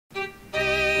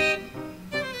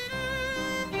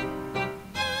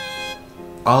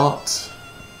Art,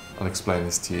 I'll explain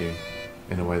this to you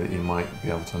in a way that you might be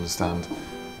able to understand,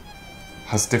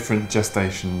 has different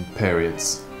gestation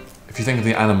periods. If you think of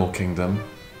the animal kingdom,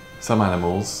 some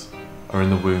animals are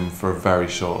in the womb for a very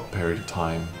short period of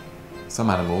time. Some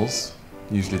animals,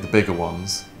 usually the bigger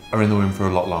ones, are in the womb for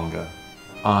a lot longer.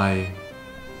 I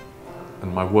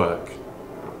and my work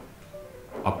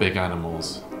are big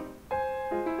animals.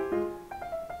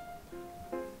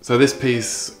 So this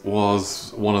piece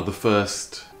was one of the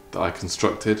first that I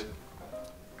constructed.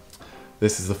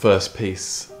 This is the first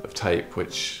piece of tape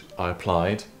which I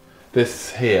applied.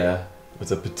 This here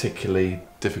was a particularly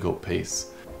difficult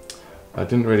piece. I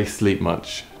didn't really sleep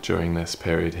much during this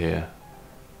period here.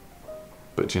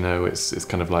 But you know, it's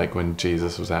kind of like when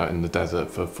Jesus was out in the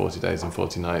desert for 40 days and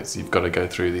 40 nights. You've got to go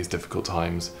through these difficult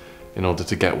times in order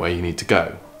to get where you need to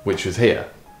go, which was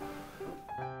here.